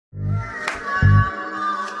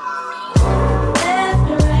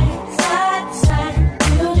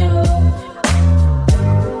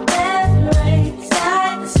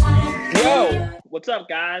What's up,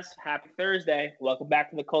 guys? Happy Thursday. Welcome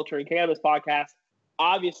back to the Culture and Cannabis podcast.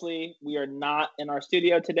 Obviously, we are not in our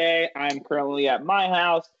studio today. I'm currently at my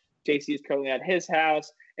house. JC is currently at his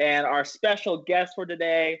house. And our special guest for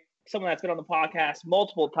today, someone that's been on the podcast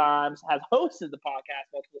multiple times, has hosted the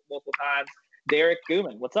podcast multiple times, Derek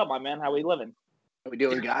Gumin. What's up, my man? How are we living? How we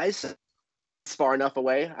doing, guys? It's far enough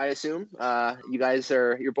away, I assume. You guys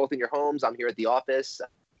you're both in your homes. I'm here at the office.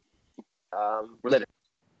 We're living.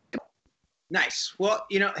 Nice. Well,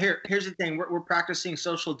 here's the thing. We're practicing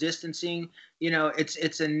social distancing.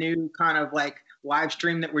 It's a new kind of like live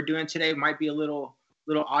stream that we're doing today. It might be a little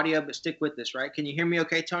audio, but stick with this, right? Can you hear me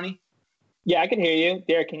okay, Tony? Yeah, I can hear you.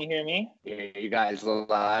 Derek, can you hear me? Yeah, you guys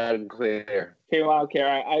loud and clear. Okay, well,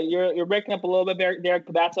 okay. You're breaking up a little bit, Derek,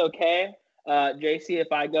 but that's okay. JC,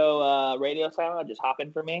 if I go radio silent, just hop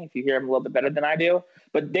in for me if you hear him a little bit better than I do.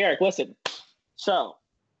 But Derek, listen. So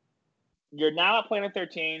you're now at Planet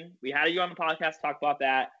 13. We had you on the podcast to talk about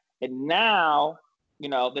that. And now,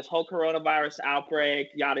 this whole coronavirus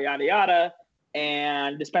outbreak, yada, yada, yada,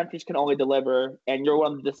 and dispensaries can only deliver, and you're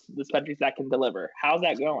one of the dispensaries that can deliver. How's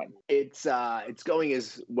that going? It's going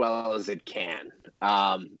as well as it can.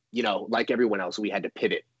 Like everyone else, we had to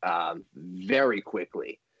pivot very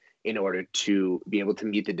quickly in order to be able to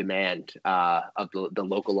meet the demand of the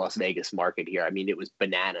local Las Vegas market here. I mean, it was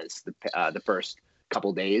bananas the first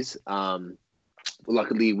couple days.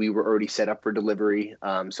 Luckily, we were already set up for delivery,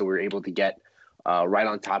 so we were able to get right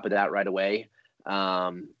on top of that right away.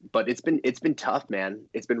 But it's been tough, man.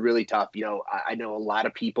 It's been really tough. I know a lot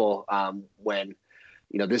of people when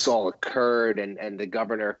this all occurred and the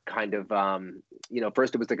governor kind of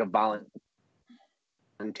first it was like a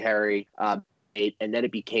voluntary and then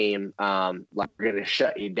it became like we're going to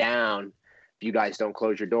shut you down if you guys don't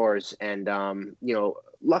close your doors. And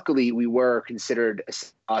luckily we were considered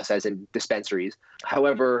us as in dispensaries.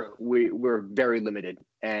 However, we're very limited,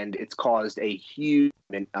 and it's caused a huge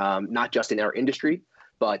not just in our industry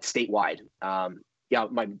but statewide.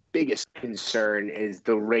 My biggest concern is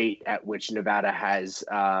the rate at which Nevada has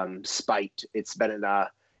spiked. It's been an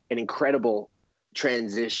incredible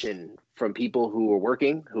transition from people who were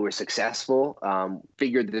working, who were successful,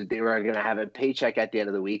 figured that they were going to have a paycheck at the end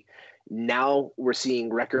of the week. Now we're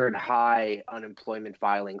seeing record high unemployment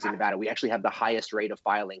filings in Nevada. We actually have the highest rate of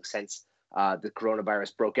filing since the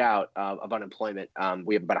coronavirus broke out of unemployment.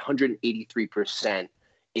 We have about 183%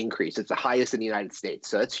 increase. It's the highest in the United States.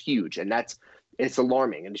 So that's huge. And it's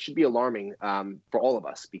alarming. And it should be alarming for all of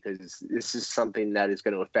us, because this is something that is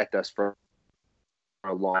going to affect us for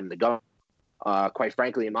a long time. Quite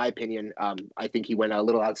frankly, in my opinion, I think he went a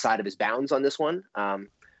little outside of his bounds on this one.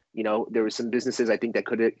 There were some businesses I think that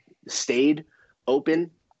could have stayed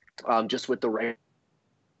open just with the right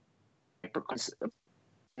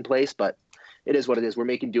in place, but it is what it is. We're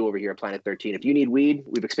making do over here at Planet 13. If you need weed,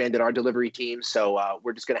 we've expanded our delivery team, so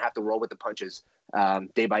we're just going to have to roll with the punches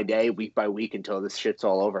day by day, week by week until this shit's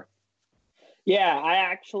all over. Yeah, I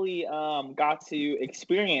actually got to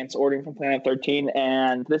experience ordering from Planet 13,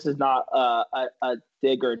 and this is not a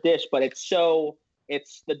dig or dish, but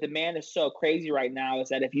the demand is so crazy right now is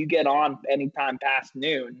that if you get on anytime past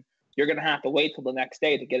noon, you're going to have to wait till the next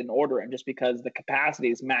day to get an order in, just because the capacity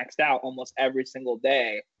is maxed out almost every single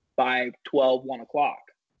day by 1 o'clock.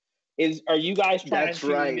 Are you guys trying That's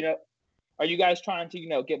to, right. Are you guys trying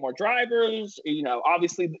to, get more drivers?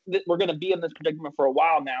 Obviously we're going to be in this predicament for a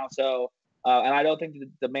while now. So, and I don't think the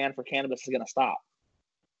demand for cannabis is going to stop.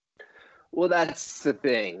 Well, that's the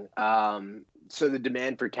thing. So the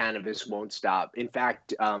demand for cannabis won't stop. In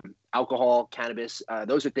fact, alcohol, cannabis,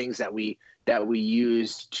 those are things that we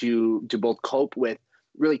use to both cope with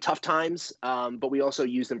really tough times, but we also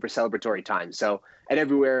use them for celebratory times. So, and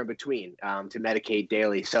everywhere in between, to medicate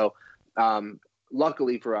daily. So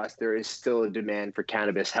luckily for us, there is still a demand for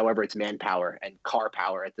cannabis. However, it's manpower and car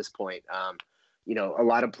power at this point. A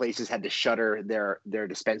lot of places had to shutter their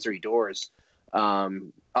dispensary doors.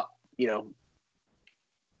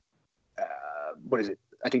 What is it?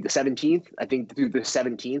 I think the 17th. I think through the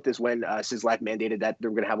 17th is when Sislak mandated that they're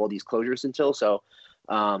going to have all these closures until. So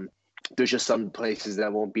there's just some places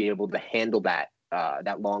that won't be able to handle that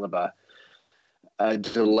long of a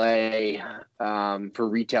delay for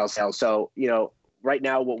retail sales. So right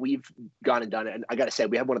now, what we've gone and done, and I got to say,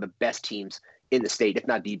 we have one of the best teams in the state, if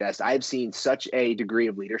not the best. I've seen such a degree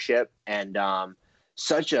of leadership and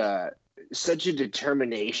such a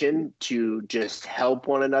determination to just help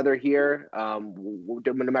one another here. No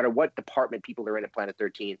matter what department people are in at Planet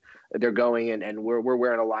 13, they're going and we're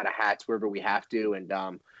wearing a lot of hats wherever we have to.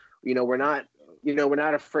 And, we're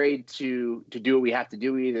not afraid to do what we have to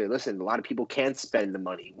do either. Listen, a lot of people can't spend the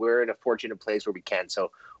money. We're in a fortunate place where we can.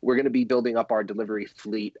 So we're going to be building up our delivery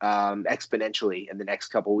fleet exponentially in the next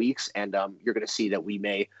couple of weeks, and you're going to see that we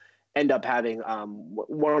may end up having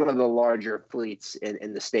one of the larger fleets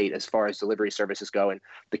in the state as far as delivery services go. And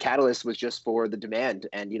the catalyst was just for the demand,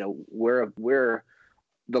 and we're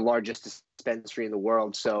the largest dispensary in the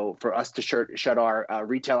world, so for us to shut our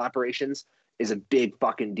retail operations is a big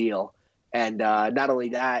fucking deal. And not only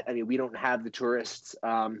that, I mean, we don't have the tourists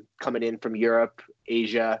coming in from Europe,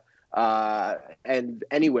 Asia, and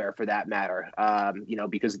anywhere for that matter,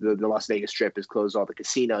 because the Las Vegas Strip has closed all the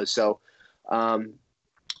casinos. So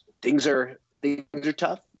things are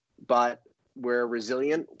tough, but we're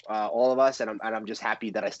resilient, all of us, and I'm just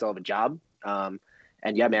happy that I still have a job.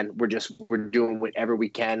 And yeah, man, we're doing whatever we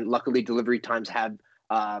can. Luckily, delivery times have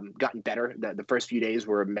gotten better. The first few days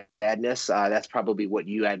were madness. That's probably what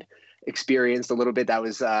you had experienced a little bit. That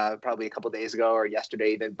was probably a couple of days ago or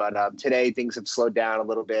yesterday even. But today things have slowed down a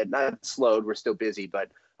little bit. Not slowed. We're still busy, but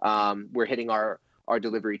we're hitting our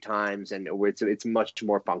delivery times, and it's much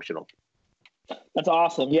more functional. That's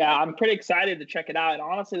awesome. Yeah, I'm pretty excited to check it out. And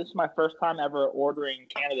honestly, this is my first time ever ordering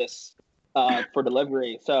cannabis for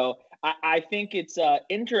delivery. So I think it's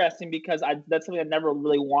interesting because that's something I never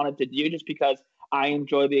really wanted to do, just because I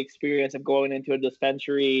enjoy the experience of going into a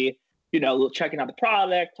dispensary, checking out the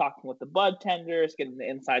product, talking with the bud tenders, getting the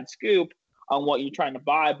inside scoop on what you're trying to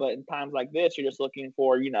buy. But in times like this, you're just looking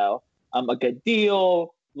for, a good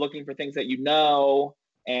deal, looking for things that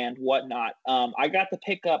and whatnot. I got to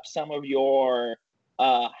pick up some of your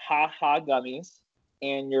Ha Ha gummies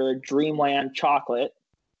and your Dreamland chocolate.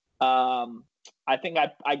 I think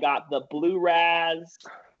I got the blue raz,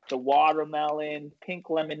 the watermelon, pink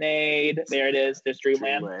lemonade. There it is. There's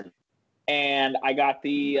Dreamland. And I got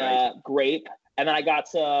the grape, and then I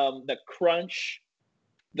got the crunch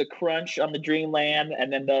on the Dreamland,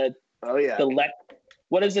 and then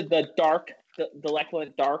what is it? The dark, the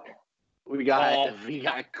Leckland dark. We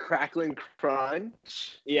got crackling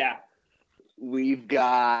crunch. Yeah. We've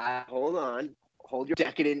got hold your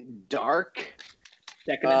decadent dark.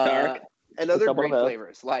 And other great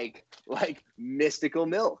flavors like mystical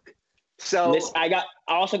milk. So I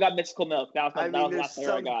also got mystical milk. That was the last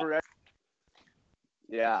flavor I got.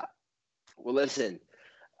 Yeah. Well, listen,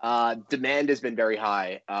 demand has been very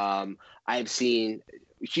high. I've seen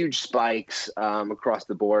huge spikes across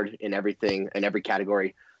the board in everything, in every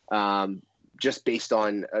category, just based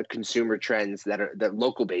on consumer trends that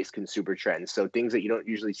local based consumer trends. So things that you don't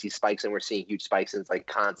usually see spikes in, we're seeing huge spikes in, like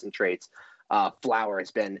concentrates. Flour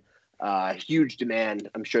has been huge demand.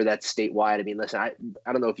 I'm sure that's statewide. I mean, listen, I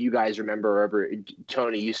don't know if you guys remember,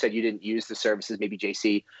 Tony, you said you didn't use the services, maybe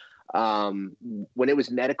JC, when it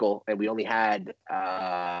was medical and we only had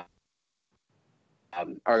our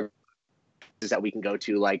that we can go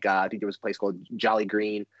to, like I think there was a place called Jolly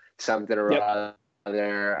Green, something or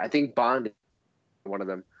other. I think Bond is one of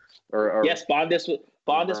them. Yes, Bondis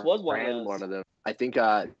was one of them. I think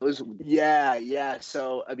those. Yeah.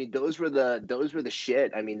 So I mean, those were the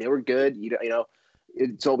shit. I mean, they were good.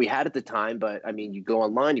 It's all we had at the time. But I mean, you go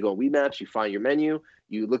online, you go on Weedmaps, you find your menu,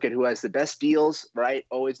 you look at who has the best deals, right?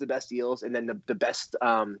 Always the best deals, and then the best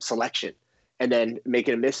selection, and then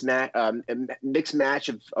making a mix match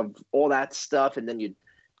of all that stuff, and then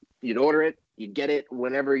you'd order it, you'd get it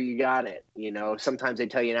whenever you got it. Sometimes they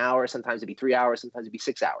tell you an hour, sometimes it'd be 3 hours, sometimes it'd be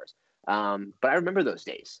 6 hours. But I remember those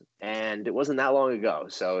days, and it wasn't that long ago.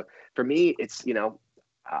 So for me, it's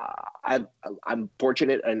I'm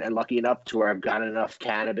fortunate and lucky enough to where I've got enough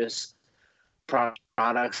cannabis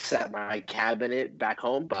products at my cabinet back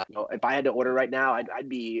home. But if I had to order right now, I'd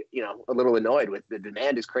be a little annoyed with the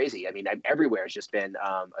demand is crazy. I mean, everywhere has just been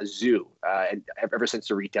a zoo, and ever since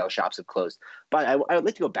the retail shops have closed. But I would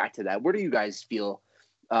like to go back to that. Where do you guys feel?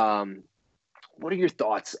 What are your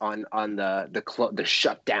thoughts on the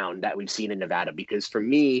shutdown that we've seen in Nevada? Because for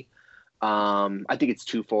me, I think it's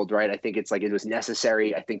twofold, right? I think it's like it was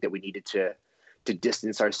necessary. I think that we needed to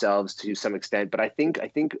distance ourselves to some extent, but I think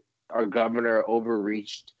our governor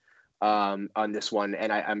overreached on this one,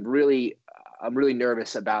 and I'm really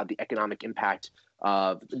nervous about the economic impact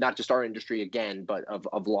of not just our industry again, but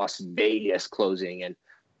of Las Vegas closing. And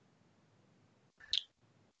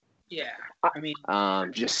yeah, I mean,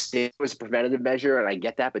 just it was a preventative measure, and I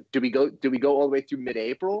get that, but do we go all the way through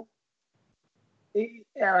mid-April?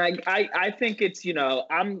 Yeah, I think it's,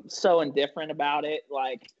 I'm so indifferent about it.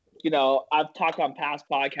 Like, I've talked on past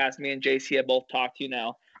podcasts, me and JC have both talked,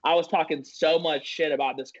 I was talking so much shit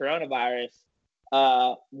about this coronavirus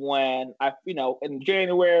when in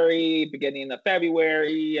January, beginning of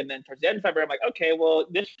February, and then towards the end of February, I'm like, okay, well,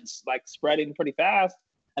 this is like spreading pretty fast.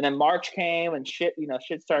 And then March came and shit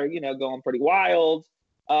started, going pretty wild.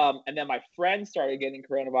 And then my friends started getting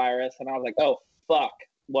coronavirus, and I was like, oh, fuck.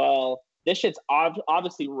 Well, this shit's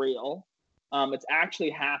obviously real. It's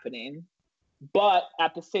actually happening. But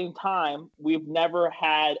at the same time, we've never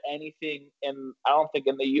had anything I don't think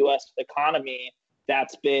in the U.S. economy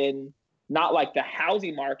that's been not like the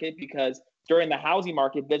housing market, because during the housing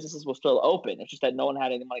market, businesses were still open. It's just that no one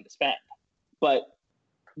had any money to spend. But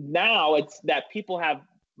now it's that people have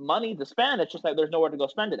money to spend. It's just like there's nowhere to go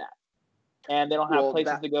spend it at, and they don't have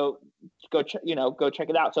places to go check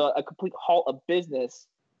it out. So a complete halt of business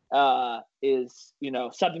is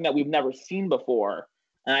something that we've never seen before,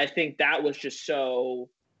 and I think that was just so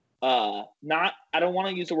I don't want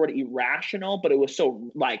to use the word irrational, but it was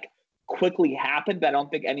so like quickly happened that I don't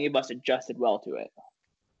think any of us adjusted well to it.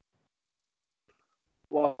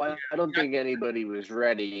 Well, I don't think anybody was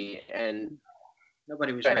ready, and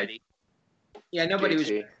nobody was ready. Yeah, nobody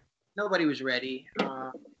was ready.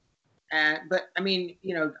 But I mean,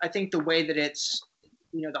 I think the way that it's,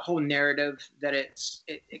 the whole narrative that it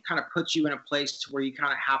kind of puts you in a place to where you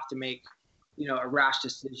kind of have to make, a rash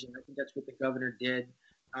decision. I think that's what the governor did.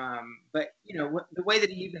 But the way that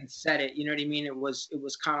he even said it, you know what I mean? It was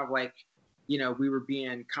kind of like, we were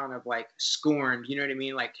being kind of like scorned, you know what I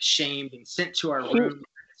mean? Like shamed and sent to our room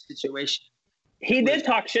situation. He did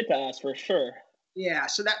talk shit to us for sure. Yeah,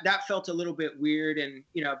 so that felt a little bit weird, and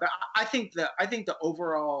but I think the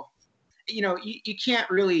overall, you can't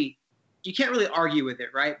really argue with it,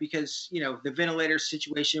 right? Because the ventilator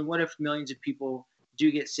situation. What if millions of people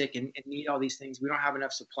do get sick and need all these things? We don't have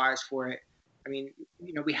enough supplies for it. I mean,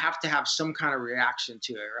 we have to have some kind of reaction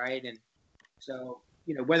to it, right? And so,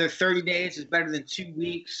 whether 30 days is better than 2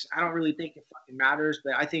 weeks, I don't really think it fucking matters.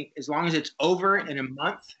 But I think as long as it's over in a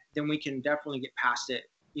month, then we can definitely get past it,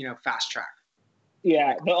 fast track.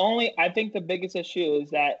 Yeah, I think the biggest issue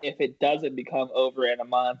is that if it doesn't become over in a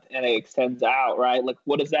month and it extends out, right? Like,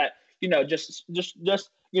 what is that? Just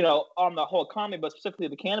on the whole economy, but specifically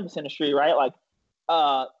the cannabis industry, right? Like,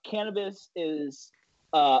 cannabis is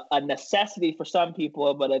a necessity for some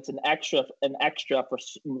people, but it's an extra for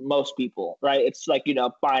most people, right? It's like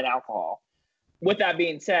buying alcohol. With that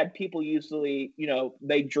being said, people usually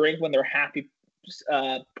they drink when they're happy,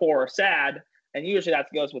 poor, or sad, and usually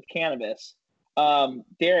that goes with cannabis.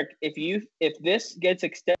 Derek, if this gets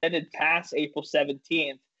extended past April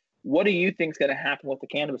 17th, what do you think is going to happen with the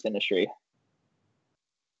cannabis industry?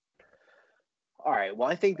 All right. Well,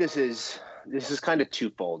 I think this is kind of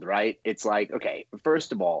twofold, right? It's like, okay,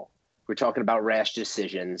 first of all, we're talking about rash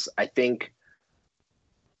decisions. I think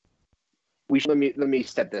let me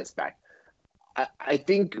step this back. I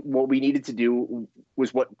think what we needed to do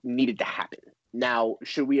was what needed to happen. Now,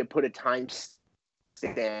 should we have put a time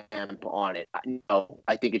stamp on it? No,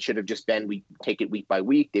 I think it should have just been we take it week by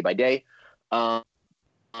week, day by day.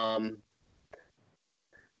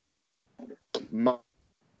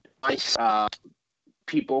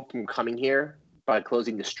 People from coming here by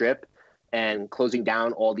closing the strip and closing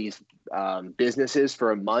down all these businesses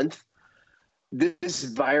for a month. This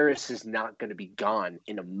virus is not going to be gone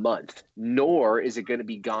in a month, nor is it going to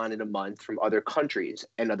be gone in a month from other countries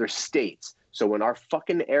and other states. So when our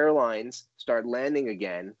fucking airlines start landing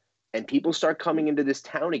again and people start coming into this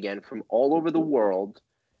town again from all over the world,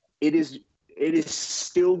 it is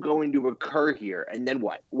still going to occur here. And then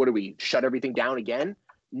what? What do we shut everything down again?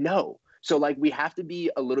 No. So like we have to be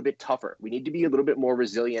a little bit tougher. We need to be a little bit more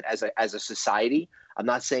resilient as a society. I'm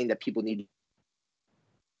not saying that people need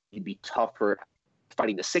to be tougher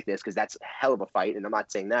fighting the sickness, because that's a hell of a fight, and I'm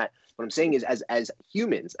not saying that. What I'm saying is as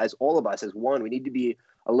humans, as all of us, as one, we need to be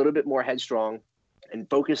a little bit more headstrong and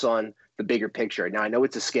focus on the bigger picture. Now, I know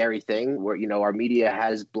it's a scary thing where, our media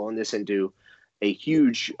has blown this into a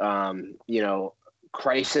huge,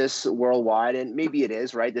 crisis worldwide, and maybe it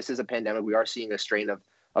is, right? This is a pandemic. We are seeing a strain of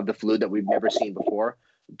the flu that we've never seen before,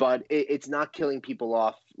 but it's not killing people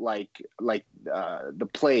off like the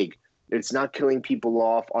plague. It's not killing people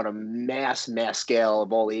off on a mass scale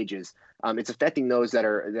of all ages. It's affecting those that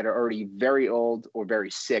are already very old or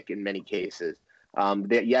very sick in many cases.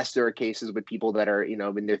 Yes, there are cases with people that are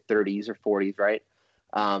in their 30s or 40s, right?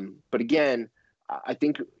 But again, I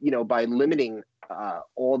think by limiting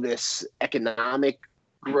all this economic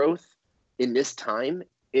growth in this time,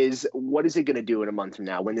 what is it going to do in a month from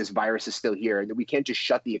now when this virus is still here? And we can't just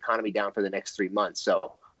shut the economy down for the next 3 months.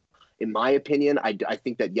 So in my opinion, I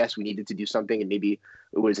think that, yes, we needed to do something, and maybe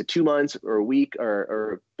it was a 2 months or a week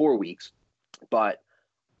or 4 weeks. But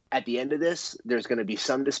at the end of this, there's going to be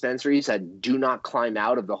some dispensaries that do not climb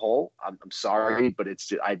out of the hole. I'm sorry, but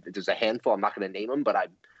there's a handful. I'm not going to name them, but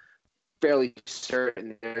I'm fairly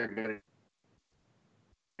certain they're going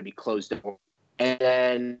to be closed down. And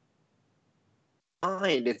then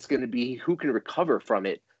it's going to be who can recover from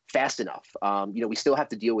it fast enough. We still have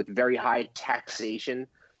to deal with very high taxation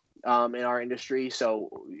in our industry.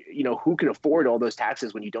 So, who can afford all those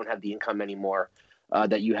taxes when you don't have the income anymore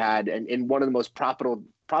that you had? And in one of the most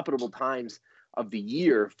profitable times of the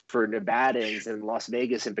year for Nevadans and Las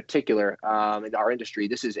Vegas in particular, in our industry,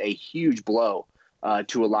 this is a huge blow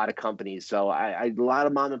to a lot of companies. So a lot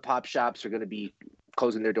of mom and pop shops are going to be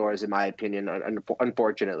closing their doors, in my opinion,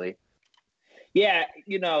 unfortunately. Yeah,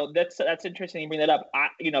 that's interesting you bring that up.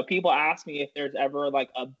 People ask me if there's ever like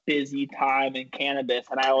a busy time in cannabis,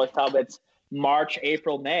 and I always tell them it's March,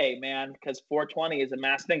 April, May, man, because 420 is a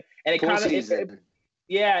mass thing, and it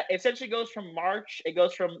essentially goes from March. It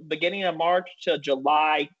goes from beginning of March to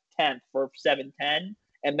July 10th for 710,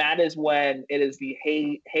 and that is when it is the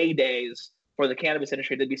heydays for the cannabis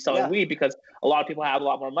industry to be selling weed, because a lot of people have a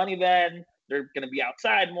lot more money then. They're going to be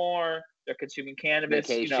outside more. They're consuming cannabis,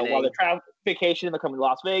 while they're traveling vacation. They're coming to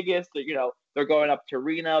Las Vegas. They're going up to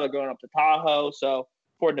Reno. They're going up to Tahoe. So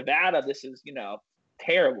for Nevada, this is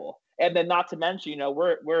terrible. And then not to mention,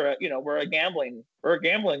 we're a gambling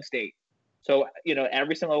state. So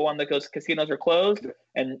every single one that goes casinos are closed,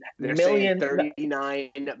 and they're saying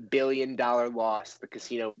 $39 billion loss the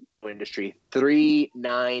casino industry.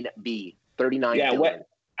 39 billion.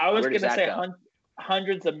 I was going to say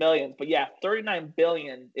hundreds of millions, but 39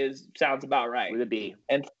 billion sounds about right. Would it be?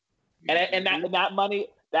 And that money,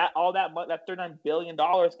 that $39 billion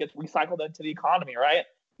gets recycled into the economy, right?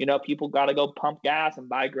 People got to go pump gas and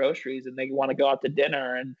buy groceries, and they want to go out to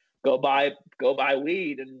dinner and go buy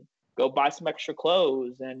weed and go buy some extra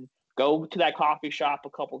clothes and go to that coffee shop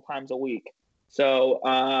a couple times a week. So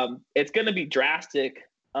it's going to be drastic.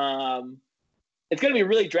 It's going to be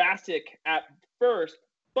really drastic at first.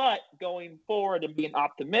 But going forward and being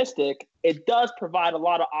optimistic, it does provide a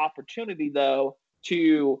lot of opportunity, though,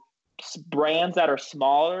 to brands that are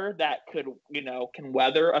smaller that can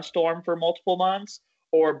weather a storm for multiple months,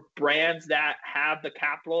 or brands that have the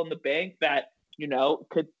capital in the bank that,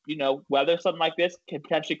 could, weather something like this, can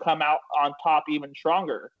potentially come out on top even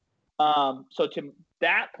stronger. So to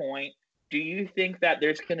that point, do you think that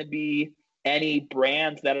there's going to be any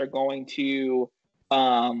brands that are going to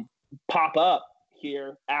pop up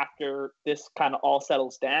here after this kind of all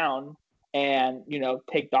settles down and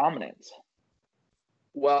take dominance?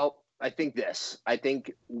 Well, I think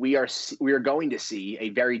we are going to see a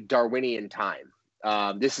very Darwinian time.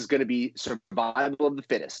 This is going to be survival of the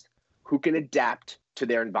fittest, who can adapt to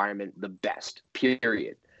their environment the best,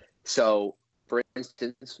 period. So for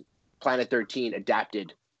instance, Planet 13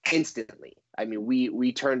 adapted instantly. I mean,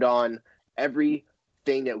 we turned on every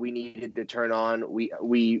thing that we needed to turn on.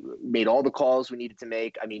 We made all the calls we needed to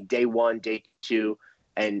make. I mean, day 1, day 2,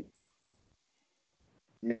 and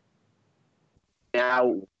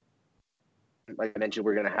now, like I mentioned,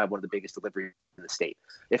 we're going to have one of the biggest deliveries in the state,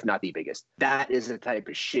 if not the biggest. That is the type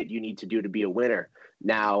of shit you need to do to be a winner.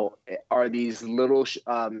 Now, are these little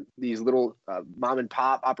mom and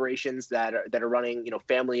pop operations that are running,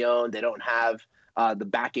 family owned? They don't have the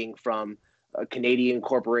backing from Canadian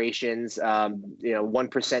corporations,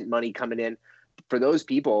 1% money coming in. For those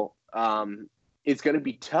people, it's going to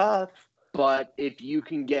be tough. But if you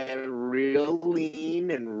can get real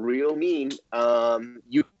lean and real mean,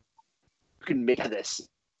 you can make this. You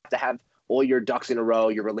have to have all your ducks in a row,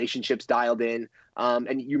 your relationships dialed in,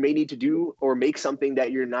 and you may need to do or make something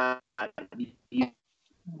that you're not used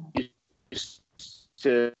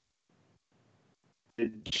to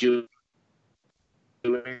doing.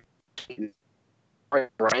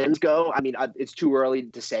 Brands go. I mean, it's too early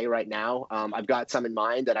to say right now. I've got some in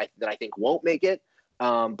mind that I think won't make it.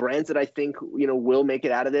 Brands that I think will make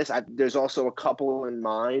it out of this. There's also a couple in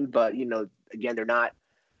mind, but again, they're not.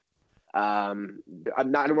 I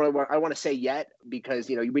want to say yet because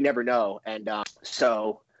we never know, and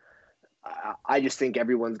so I just think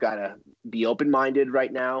everyone's got to be open-minded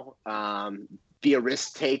right now. Be a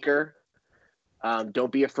risk taker.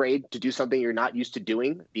 Don't be afraid to do something you're not used to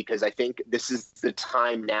doing, because I think this is the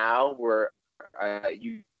time now where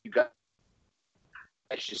you got,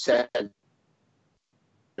 as you said,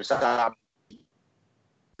 this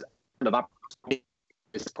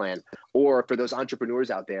plan, or for those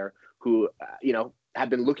entrepreneurs out there who have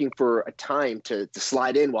been looking for a time to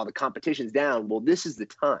slide in while the competition's down. Well, this is the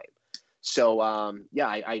time. So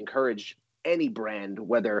I encourage any brand,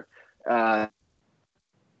 whether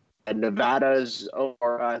Nevada's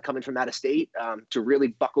or coming from out of state, to really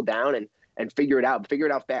buckle down and figure it out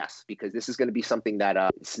fast, because this is going to be something that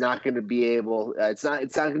it's not going to be able, it's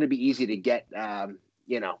not going to be easy to get,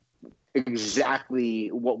 exactly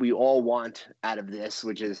what we all want out of this,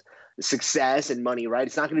 which is success and money, right?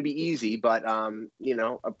 It's not going to be easy, but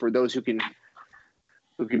for those who can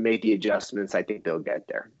make the adjustments, I think they'll get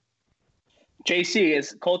there. JC,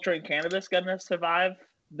 is culture and cannabis going to survive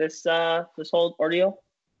this whole ordeal?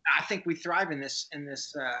 I think we thrive in this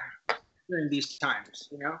during these times.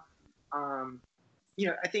 I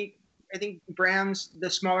think brands, the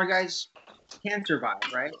smaller guys, can survive,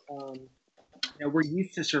 right? We're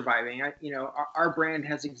used to surviving. Our brand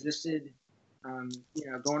has existed,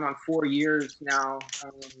 going on 4 years now.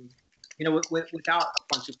 Without a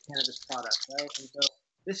bunch of cannabis products, right? And so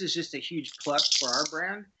this is just a huge plus for our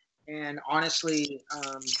brand. And honestly,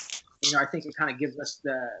 I think it kind of gives us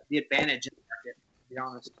the advantage in the market, to be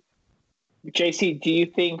honest. JC, do you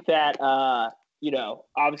think that,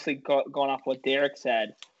 obviously going off what Derek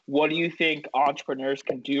said, what do you think entrepreneurs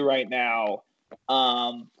can do right now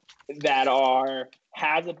that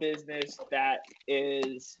has a business that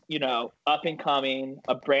is, up and coming,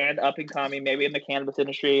 a brand up and coming, maybe in the cannabis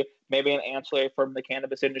industry, maybe an ancillary from the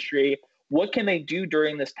cannabis industry? What can they do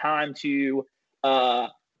during this time to,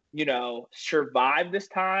 survive this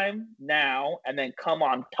time now and then come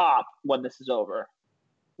on top when this is over?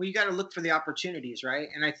 Well, you got to look for the opportunities, right?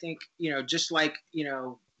 And I think, just like,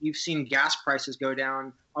 you've seen gas prices go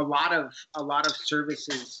down, a lot of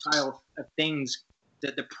services style of things,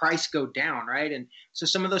 the price go down, right? And so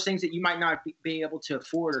some of those things that you might not be able to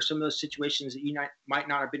afford, or some of those situations that you might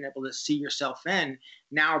not have been able to see yourself in,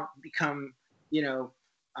 now become,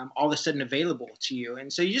 all of a sudden available to you.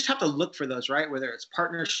 And so you just have to look for those, right? Whether it's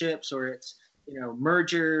partnerships, or it's,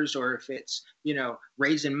 mergers, or if it's,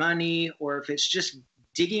 raising money, or if it's just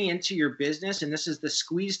digging into your business. And this is the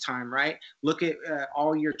squeeze time, right? Look at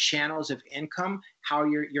all your channels of income, how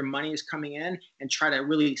your money is coming in, and try to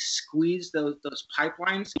really squeeze those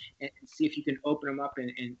pipelines and see if you can open them up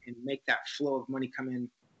and make that flow of money come in,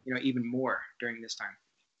 even more during this time.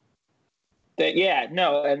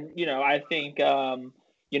 I think,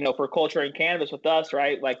 for culture and cannabis with us,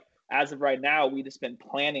 right? Like, as of right now, we just been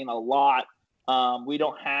planning a lot. We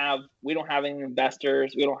don't have any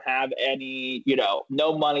investors. We don't have any,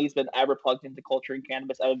 no money's been ever plugged into culture and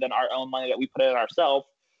cannabis other than our own money that we put in ourselves.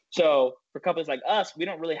 So for companies like us, we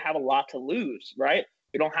don't really have a lot to lose, right?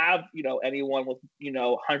 We don't have, anyone with,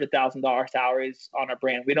 $100,000 salaries on our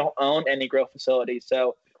brand. We don't own any grow facilities.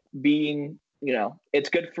 So being, it's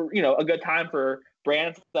good for, a good time for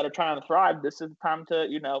brands that are trying to thrive. This is the time to,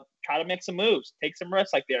 try to make some moves, take some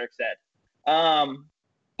risks, like Derek said.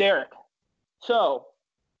 Derek, so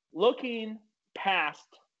looking past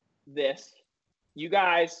this, you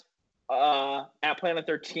guys at Planet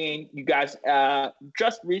 13, you guys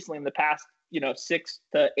just recently in the past, 6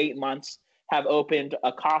 to 8 months have opened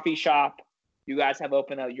a coffee shop. You guys have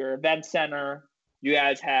opened your event center. You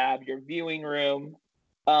guys have your viewing room.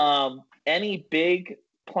 Any big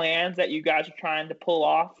plans that you guys are trying to pull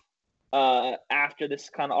off after this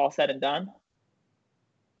kind of all said and done?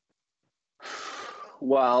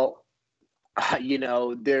 Well,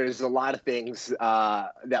 there's a lot of things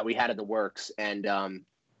that we had in the works, and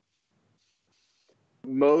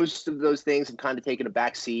most of those things have kind of taken a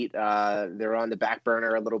back seat. They're on the back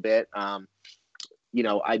burner a little bit.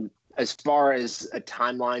 As far as a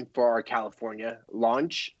timeline for our California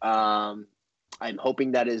launch, I'm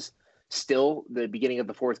hoping that is still the beginning of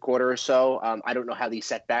the fourth quarter or so. I don't know how these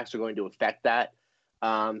setbacks are going to affect that.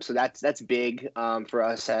 So that's big for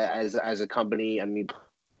us as a company. I mean,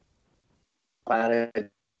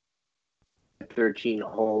 Planet 13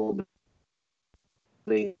 hold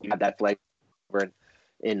had that flag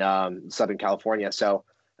in Southern California. So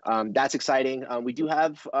that's exciting. We do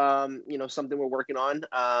have, something we're working on.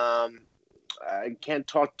 I can't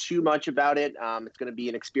talk too much about it. It's going to be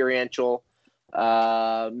an experiential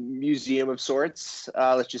museum of sorts.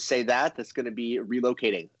 Let's just say that's going to be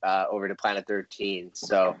relocating over to Planet 13.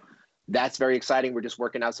 So that's very exciting. We're just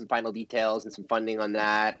working out some final details and some funding on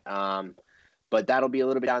that. But that'll be a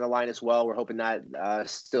little bit down the line as well. We're hoping that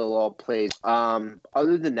still all plays.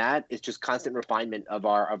 Other than that, it's just constant refinement of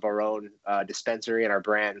our own dispensary and our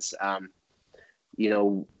brands.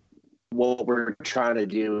 What we're trying to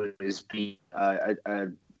do is be a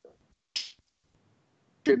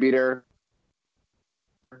distributor,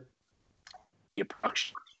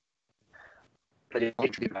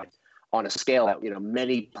 on a scale that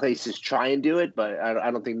many places try and do it, but I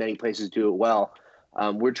don't think many places do it well.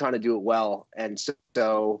 We're trying to do it well, and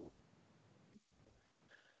so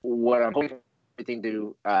what I'm hoping everything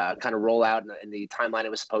to kind of roll out in the timeline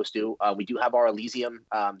it was supposed to. We do have our Elysium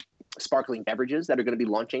sparkling beverages that are going to be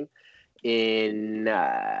launching in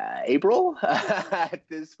April at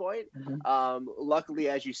this point. Mm-hmm. Luckily,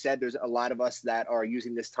 as you said, there's a lot of us that are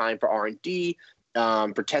using this time for R&D,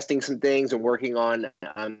 for testing some things and working on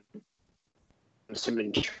some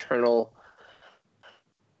internal.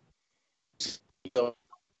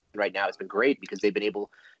 Right now, it's been great because they've been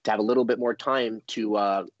able to have a little bit more time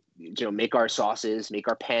to make our sauces, make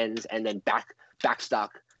our pens, and then backstock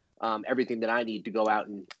everything that I need to go out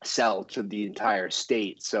and sell to the entire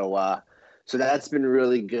state. So that's been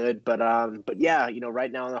really good. But yeah,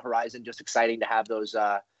 right now on the horizon, just exciting to have those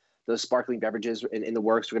sparkling beverages in the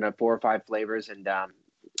works. We're gonna have 4 or 5 flavors, and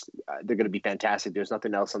they're gonna be fantastic. There's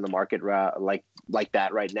nothing else on the market like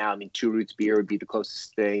that right now. I mean, Two Roots beer would be the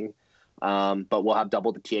closest thing, but we'll have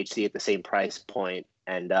double the THC at the same price point,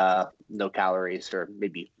 and no calories, or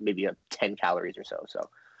maybe 10 calories or so. So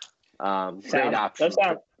great option.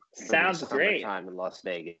 Sounds great. Time in Las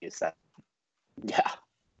Vegas.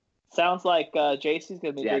 Sounds like JC's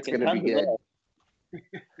gonna be drinking it's gonna be good.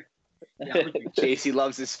 Yeah. JC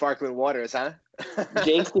loves his sparkling waters, huh?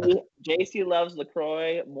 JC loves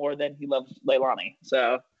LaCroix more than he loves Leilani.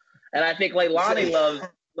 So, and I think Leilani loves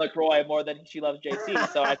LaCroix more than she loves JC.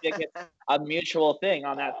 So I think it's a mutual thing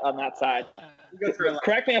on that side.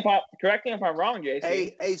 Correct me if I'm wrong,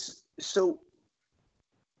 JC. Hey, so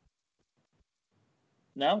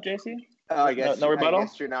no, JC. I guess no rebuttal. I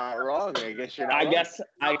guess you're not wrong. I guess you're not. I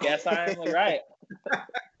wrong. guess I'm right.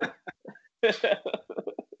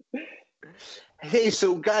 Hey,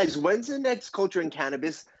 so guys, when's the next Culture in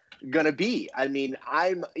Cannabis gonna be? I mean,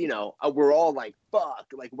 we're all like, fuck,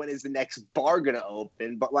 like when is the next bar gonna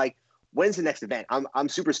open? But like, when's the next event? I'm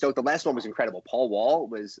super stoked. The last one was incredible. Paul Wall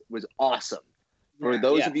was awesome. For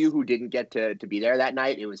those of you who didn't get to be there that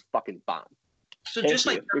night, it was fucking bomb. So just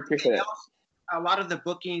like everything else, a lot of the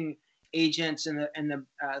booking agents and the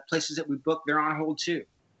places that we book, they're on hold too,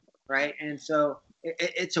 right? And so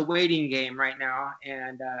it's a waiting game right now,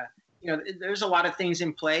 and there's a lot of things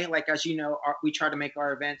in play. Like, as you know, we try to make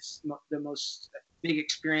our events the most big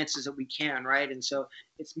experiences that we can, right? And so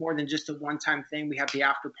it's more than just a one-time thing. We have the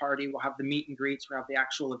after party, we'll have the meet and greets, we'll have the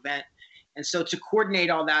actual event. And so to coordinate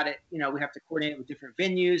all that, we have to coordinate with different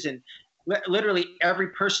venues, and literally every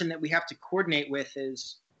person that we have to coordinate with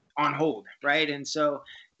is on hold, right? And so,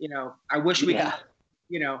 I wish we could,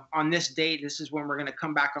 on this date, this is when we're going to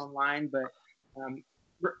come back online, but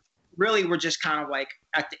really we're just kind of like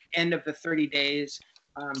at the end of the 30 days,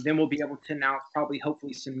 then we'll be able to announce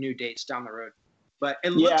hopefully some new dates down the road. But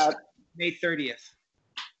it looks like May 30th.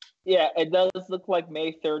 Yeah, it does look like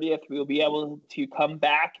May 30th. We'll be able to come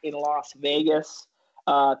back in Las Vegas.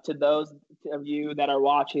 To those of you that are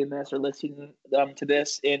watching this or listening to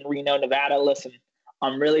this in Reno, Nevada, listen,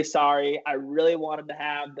 I'm really sorry. I really wanted to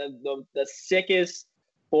have the sickest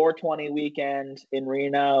 420 weekend in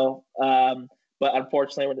Reno, but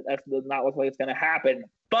unfortunately, that does not look like it's going to happen.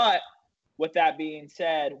 But with that being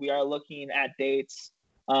said, we are looking at dates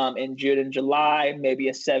in June and July, maybe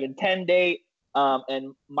a 7-10 date.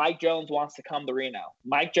 And Mike Jones wants to come to Reno.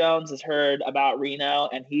 Mike Jones has heard about Reno,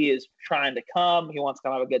 and he is trying to come. He wants to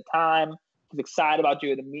come have a good time. He's excited about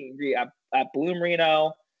doing the meet and greet at Bloom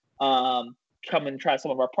Reno. Come and try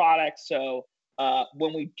some of our products. So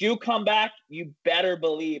when we do come back, you better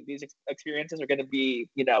believe these experiences are going to be,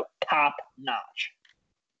 top notch.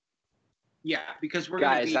 Yeah, because we're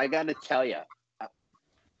guys. I gotta tell you,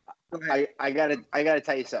 I gotta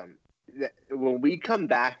tell you something. When we come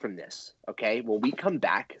back from this, okay, when we come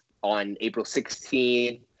back on April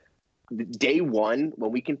 16th, day one,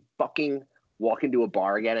 when we can fucking walk into a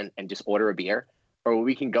bar again and just order a beer, or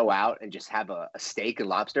we can go out and just have a steak and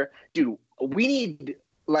lobster, dude, we need,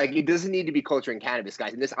 like, it doesn't need to be Culture in Cannabis,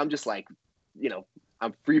 guys. And this, I'm just like,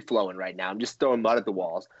 I'm free flowing right now. I'm just throwing mud at the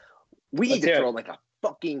walls. We need to throw like a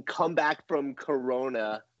fucking comeback from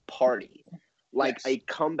Corona party. Like a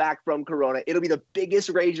comeback from Corona. It'll be the biggest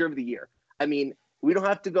rager of the year. I mean, we don't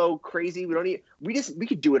have to go crazy. We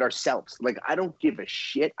could do it ourselves. Like, I don't give a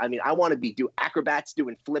shit. I mean, I want to do acrobats,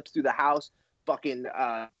 doing flips through the house, fucking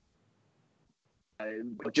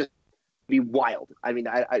just be wild. I mean,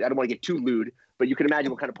 I don't want to get too lewd, but you can imagine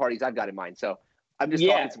what kind of parties I've got in mind. So I'm just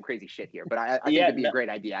talking some crazy shit here, but I think it'd be a great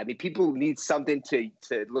idea. I mean, people need something to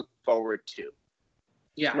look forward to.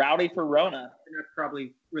 Yeah, rowdy for Rona.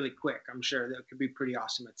 Probably really quick. I'm sure that could be pretty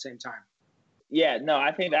awesome at the same time. Yeah, no,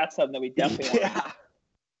 I think that's something that we definitely want to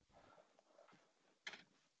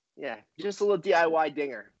do. Yeah, just a little DIY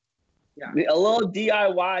dinger. Yeah, a little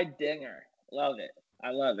DIY dinger. Love it.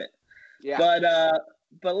 I love it. Yeah.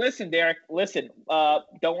 But listen, Derek. Listen.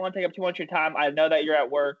 Don't want to take up too much of your time. I know that you're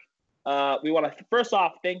at work. We want to first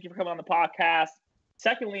off thank you for coming on the podcast.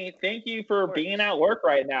 secondly, thank you for being at work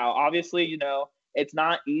right now. Obviously, you know, it's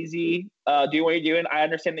not easy doing what you're doing. I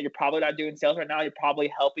understand that you're probably not doing sales right now. You're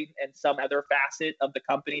probably helping in some other facet of the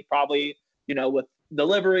company, probably, you know, with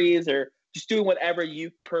deliveries or just doing whatever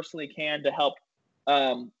you personally can to help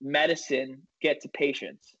medicine get to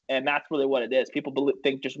patients. And that's really what it is. People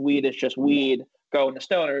think just weed is just weed going to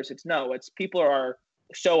stoners. It's people are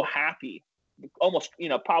so happy, almost, you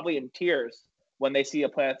know, probably in tears when they see a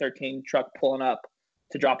Planet 13 truck pulling up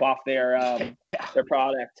to drop off their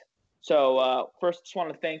product. So first, just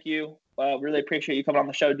want to thank you. Really appreciate you coming on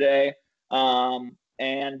the show today. And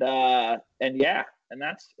that's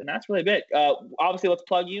really big. Obviously, let's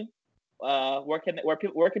plug you. Where can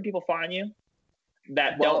people find you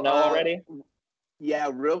that don't know already?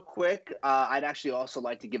 Yeah, real quick. I'd actually also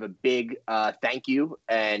like to give a big thank you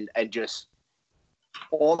and just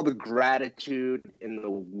all the gratitude in the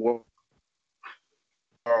world.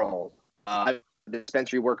 The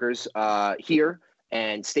dispensary workers here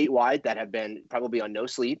and statewide that have been probably on no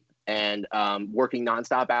sleep and working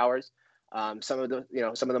nonstop hours. Some of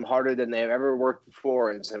them harder than they've ever worked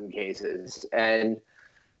before in some cases. And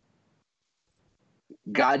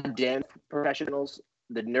goddamn professionals,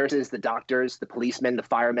 the nurses, the doctors, the policemen, the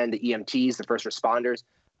firemen, the EMTs, the first responders,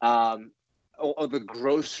 all the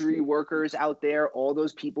grocery workers out there, all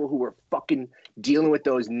those people who are fucking dealing with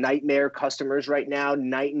those nightmare customers right now,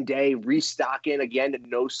 night and day, restocking again at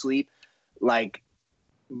no sleep. Like,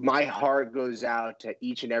 my heart goes out to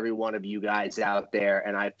each and every one of you guys out there,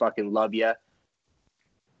 and I fucking love you.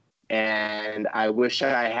 And I wish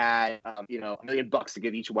I had, $1 million to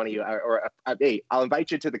give each one of you, or hey, I'll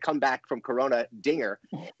invite you to the comeback from Corona dinger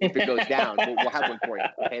if it goes down. We'll have one for you.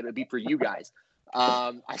 Okay, it'll be for you guys.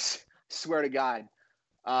 I swear to God.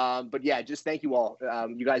 But yeah, just thank you all.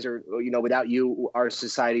 You guys are, without you, our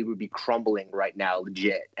society would be crumbling right now,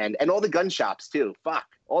 legit. And all the gun shops too. Fuck,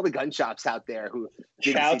 all the gun shops out there who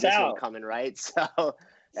didn't see this one coming, right? So,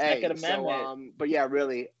 hey, but yeah,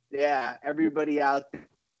 really, yeah, everybody out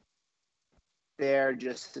there,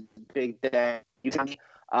 just a big thank you.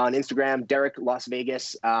 On Instagram, Derek Las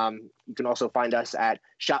Vegas. You can also find us at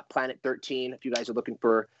Shop Planet 13 if you guys are looking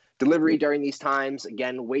for delivery during these times.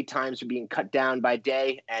 Again, wait times are being cut down by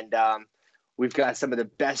day, and we've got some of the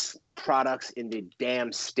best products in the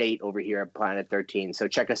damn state over here at Planet 13. So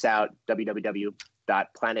check us out,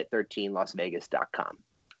 www.planet13lasvegas.com.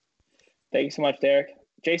 Thank you so much, Derek.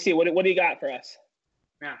 JC, what do you got for us?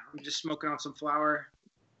 Man, I'm just smoking on some flower.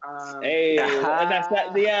 Hey,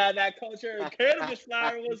 that culture cannabis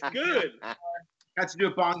flower was good. Got to do a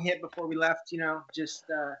bong hit before we left. Just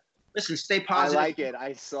listen, stay positive. I like it.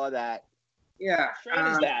 I saw that. Yeah. What strain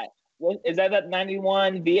is that? Is that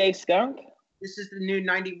 91 VA skunk? This is the new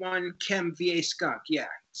 91 Chem VA skunk. Yeah,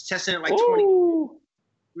 it's testing at like 20.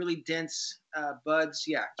 Really dense buds.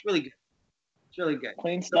 Yeah, it's really good. It's really good.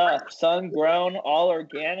 Clean stuff. Sun grown, all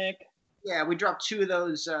organic. Yeah, we dropped 2 of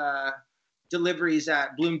those deliveries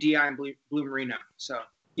at Bloom DI and Bloom Reno. So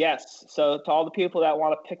yes. So to all the people that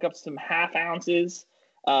want to pick up some half ounces,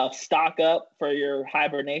 stock up for your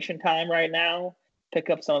hibernation time right now. Pick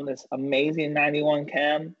up some of this amazing 91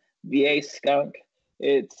 Chem VA skunk.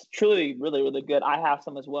 It's truly really, really good. I have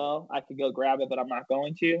some as well. I could go grab it, but I'm not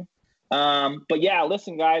going to. But yeah,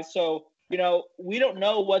 listen, guys. So, we don't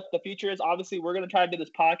know what the future is. Obviously, we're going to try to do this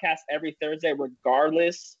podcast every Thursday,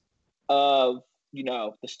 regardless of,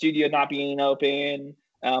 the studio not being open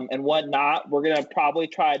and whatnot. We're going to probably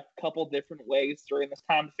try a couple different ways during this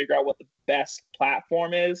time to figure out what the best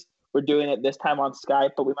platform is. We're doing it this time on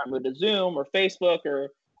Skype, but we might move to Zoom or Facebook or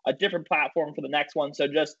a different platform for the next one. So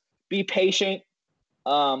just be patient.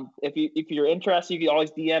 If you're interested, you can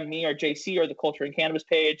always DM me or JC or the Culture and Cannabis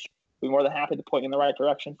page. We're more than happy to point you in the right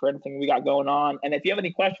direction for anything we got going on. And if you have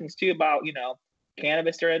any questions too about,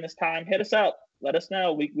 cannabis during this time, hit us up. Let us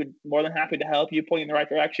know. We would more than happy to help you, point you in the right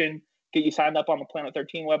direction, get you signed up on the Planet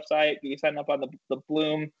 13 website, get you signed up on the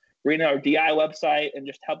Bloom Reno or DI website, and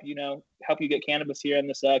just help you get cannabis here in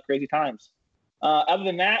this crazy times. Other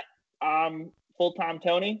than that, I'm full-time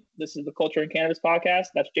Tony. This is the Culture and Cannabis podcast.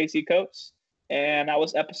 That's JC Coates. And that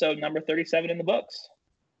was episode number 37 in the books.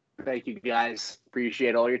 Thank you, guys.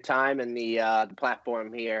 Appreciate all your time and the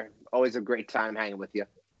platform here. Always a great time hanging with you.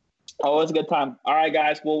 Always a good time. All right,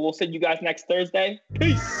 guys. Well, we'll see you guys next Thursday.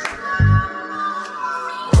 Peace.